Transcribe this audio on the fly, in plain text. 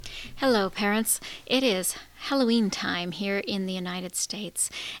Hello, parents. It is Halloween time here in the United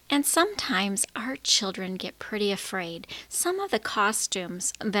States, and sometimes our children get pretty afraid. Some of the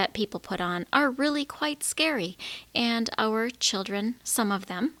costumes that people put on are really quite scary, and our children, some of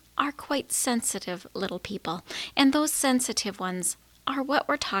them, are quite sensitive little people, and those sensitive ones are what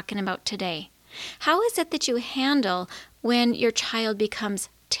we're talking about today. How is it that you handle when your child becomes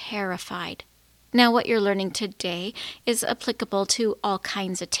terrified? Now, what you're learning today is applicable to all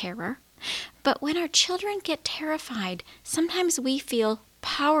kinds of terror. But when our children get terrified, sometimes we feel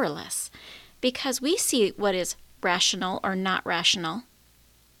powerless because we see what is rational or not rational,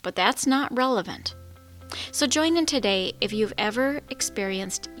 but that's not relevant. So join in today if you've ever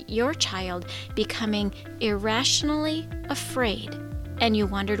experienced your child becoming irrationally afraid and you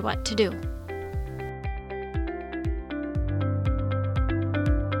wondered what to do.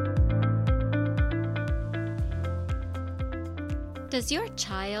 Does your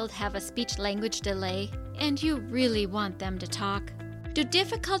child have a speech-language delay and you really want them to talk? Do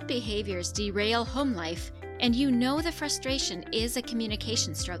difficult behaviors derail home life and you know the frustration is a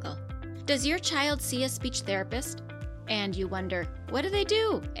communication struggle? Does your child see a speech therapist and you wonder, what do they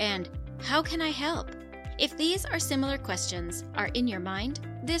do and how can I help? If these or similar questions are in your mind,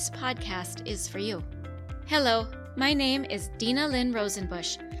 this podcast is for you. Hello, my name is Dina Lynn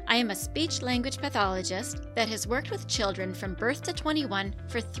Rosenbush. I am a speech-language pathologist that has worked with children from birth to 21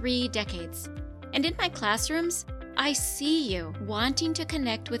 for 3 decades. And in my classrooms, I see you wanting to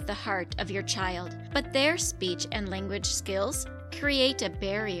connect with the heart of your child, but their speech and language skills create a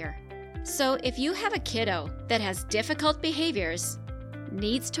barrier. So if you have a kiddo that has difficult behaviors,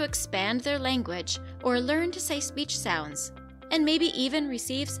 needs to expand their language or learn to say speech sounds, and maybe even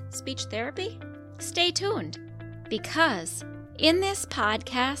receives speech therapy, stay tuned, because in this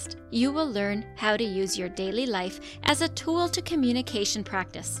podcast, you will learn how to use your daily life as a tool to communication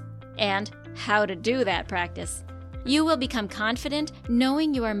practice and how to do that practice. You will become confident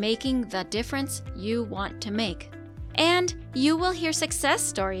knowing you are making the difference you want to make. And you will hear success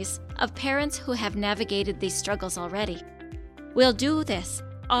stories of parents who have navigated these struggles already. We'll do this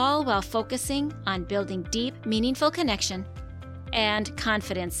all while focusing on building deep, meaningful connection and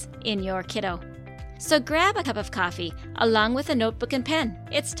confidence in your kiddo. So grab a cup of coffee along with a notebook and pen.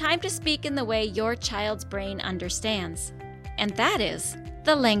 It's time to speak in the way your child's brain understands. And that is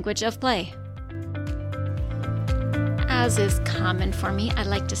the language of play. As is common for me, I'd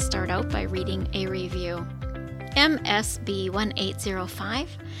like to start out by reading a review. MSB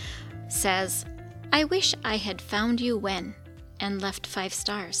 1805 says, I wish I had found you when, and left 5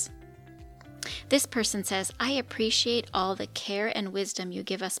 stars. This person says, I appreciate all the care and wisdom you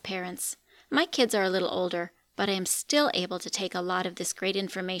give us parents. My kids are a little older, but I am still able to take a lot of this great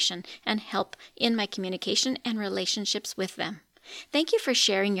information and help in my communication and relationships with them. Thank you for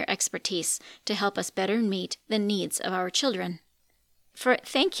sharing your expertise to help us better meet the needs of our children.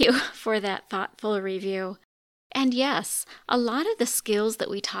 Thank you for that thoughtful review. And yes, a lot of the skills that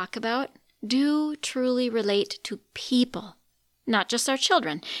we talk about do truly relate to people, not just our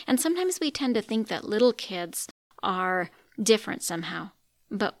children. And sometimes we tend to think that little kids are different somehow.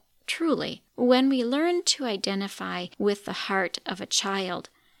 But truly, when we learn to identify with the heart of a child,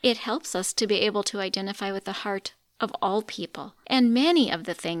 it helps us to be able to identify with the heart of all people. And many of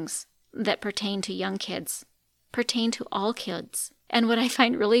the things that pertain to young kids pertain to all kids. And what I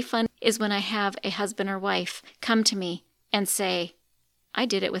find really fun is when I have a husband or wife come to me and say, I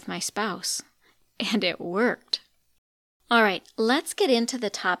did it with my spouse, and it worked. All right, let's get into the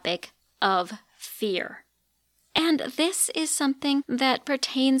topic of fear. And this is something that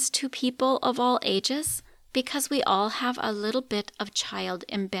pertains to people of all ages because we all have a little bit of child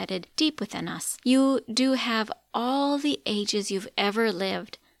embedded deep within us. You do have all the ages you've ever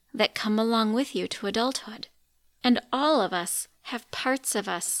lived that come along with you to adulthood. And all of us have parts of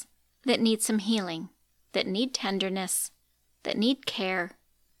us that need some healing, that need tenderness, that need care,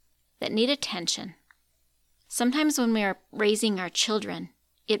 that need attention. Sometimes when we are raising our children,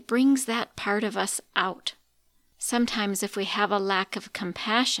 it brings that part of us out. Sometimes if we have a lack of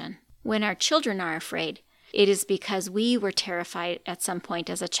compassion, when our children are afraid, it is because we were terrified at some point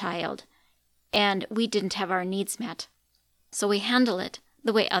as a child, and we didn't have our needs met. So we handle it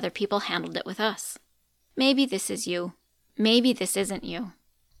the way other people handled it with us. Maybe this is you. Maybe this isn't you.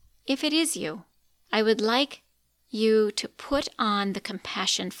 If it is you, I would like you to put on the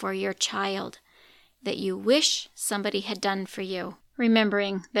compassion for your child that you wish somebody had done for you,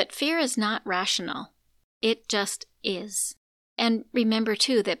 remembering that fear is not rational. It just is. And remember,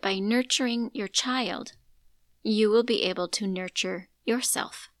 too, that by nurturing your child, you will be able to nurture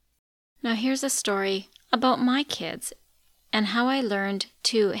yourself. Now, here's a story about my kids and how I learned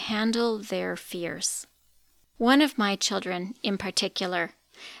to handle their fears. One of my children in particular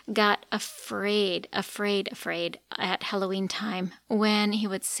got afraid at Halloween time when he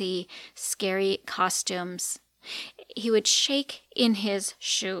would see scary costumes. He would shake in his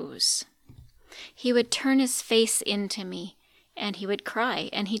shoes. He would turn his face into me and he would cry,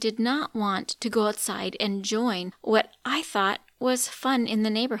 and he did not want to go outside and join what I thought was fun in the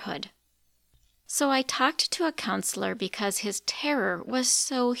neighborhood. So I talked to a counselor because his terror was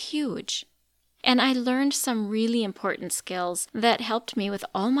so huge. And I learned some really important skills that helped me with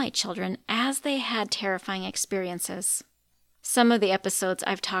all my children as they had terrifying experiences. Some of the episodes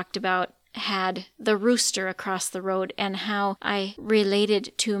I've talked about had the rooster across the road and how I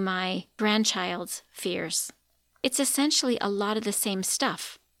related to my grandchild's fears. It's essentially a lot of the same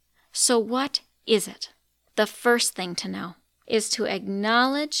stuff. So what is it? The first thing to know is to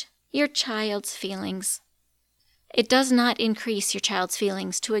acknowledge your child's feelings. It does not increase your child's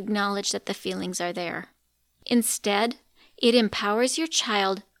feelings to acknowledge that the feelings are there. Instead, it empowers your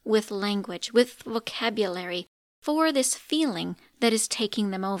child with language, with vocabulary for this feeling that is taking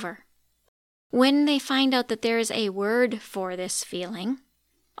them over. When they find out that there is a word for this feeling,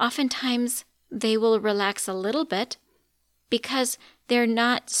 oftentimes they will relax a little bit because they're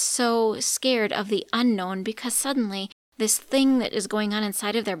not so scared of the unknown, because suddenly this thing that is going on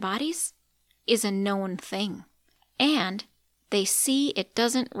inside of their bodies is a known thing. And they see it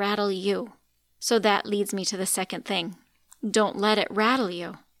doesn't rattle you. So that leads me to the second thing. Don't let it rattle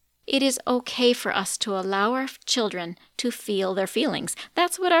you. It is okay for us to allow our children to feel their feelings.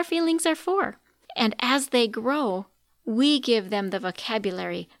 That's what our feelings are for. And as they grow, we give them the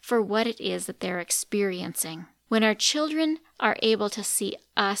vocabulary for what it is that they're experiencing. When our children are able to see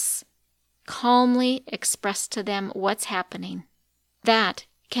us calmly express to them what's happening, that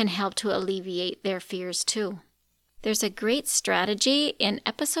can help to alleviate their fears too. There's a great strategy in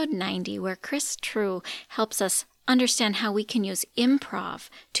episode 90 where Chris True helps us understand how we can use improv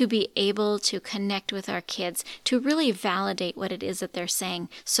to be able to connect with our kids, to really validate what it is that they're saying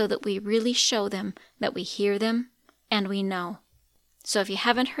so that we really show them that we hear them and we know. So if you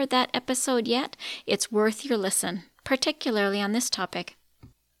haven't heard that episode yet, it's worth your listen, particularly on this topic.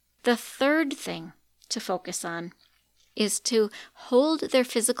 The third thing to focus on is to hold their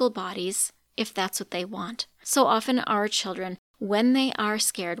physical bodies if that's what they want. So often our children, when they are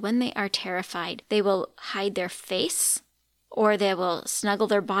scared, when they are terrified, they will hide their face or they will snuggle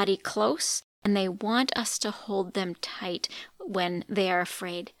their body close, and they want us to hold them tight when they are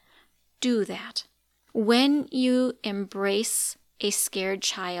afraid. Do that. When you embrace a scared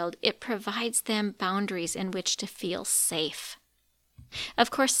child, it provides them boundaries in which to feel safe. Of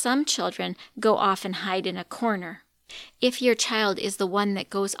course, some children go off and hide in a corner. If your child is the one that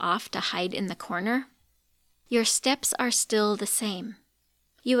goes off to hide in the corner, your steps are still the same.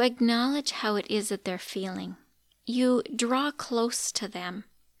 You acknowledge how it is that they're feeling. You draw close to them,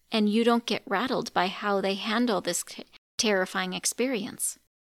 and you don't get rattled by how they handle this terrifying experience.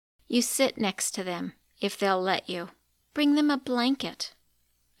 You sit next to them if they'll let you. Bring them a blanket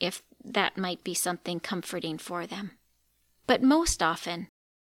if that might be something comforting for them. But most often,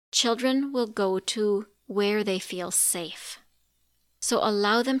 children will go to where they feel safe. So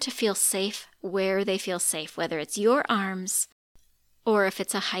allow them to feel safe where they feel safe, whether it's your arms or if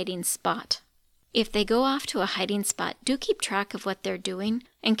it's a hiding spot. If they go off to a hiding spot, do keep track of what they're doing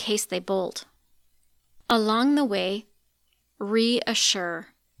in case they bolt. Along the way, reassure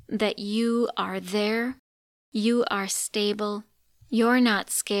that you are there, you are stable, you're not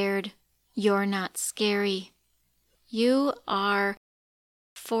scared, you're not scary. You are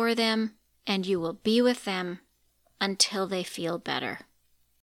for them, and you will be with them until they feel better.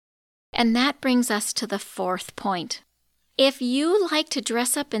 And that brings us to the fourth point. If you like to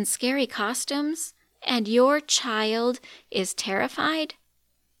dress up in scary costumes and your child is terrified,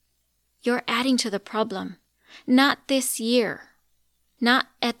 you're adding to the problem. Not this year. Not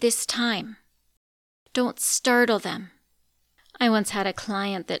at this time. Don't startle them. I once had a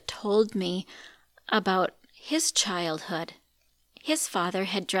client that told me about his childhood. His father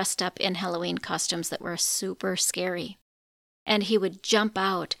had dressed up in Halloween costumes that were super scary, and he would jump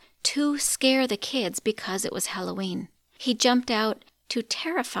out to scare the kids because it was Halloween. He jumped out to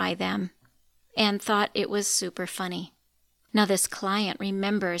terrify them and thought it was super funny. Now this client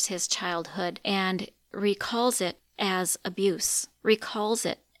remembers his childhood and recalls it as abuse, recalls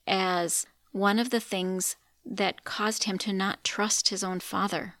it as one of the things that caused him to not trust his own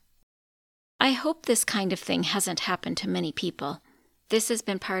father. I hope this kind of thing hasn't happened to many people. This has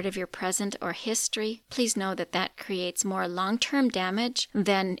been part of your present or history. Please know that that creates more long-term damage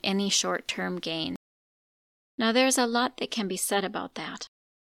than any short-term gain. Now, there's a lot that can be said about that,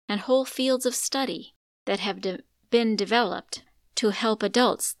 and whole fields of study that have been developed to help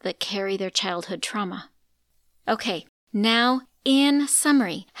adults that carry their childhood trauma. Okay, now, in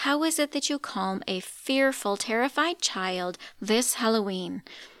summary, how is it that you calm a fearful, terrified child this Halloween?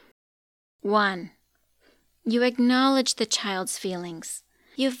 1. You acknowledge the child's feelings.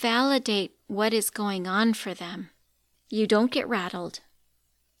 You validate what is going on for them. You don't get rattled.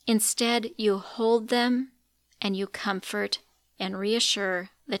 Instead, you hold them and you comfort and reassure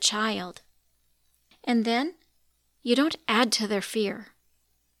the child. And then, you don't add to their fear,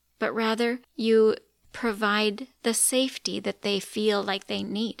 but rather you provide the safety that they feel like they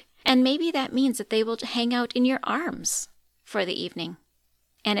need. And maybe that means that they will hang out in your arms for the evening.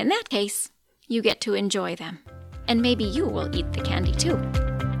 And in that case, you get to enjoy them. And maybe you will eat the candy too.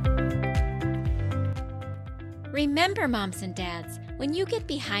 Remember, moms and dads, when you get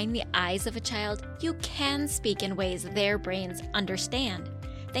behind the eyes of a child, you can speak in ways their brains understand.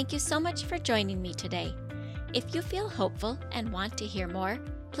 Thank you so much for joining me today. If you feel hopeful and want to hear more,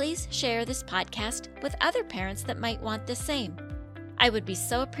 please share this podcast with other parents that might want the same. I would be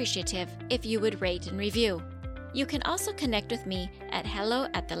so appreciative if you would rate and review. You can also connect with me at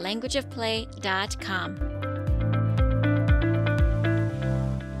hello@thelanguageofplay.com.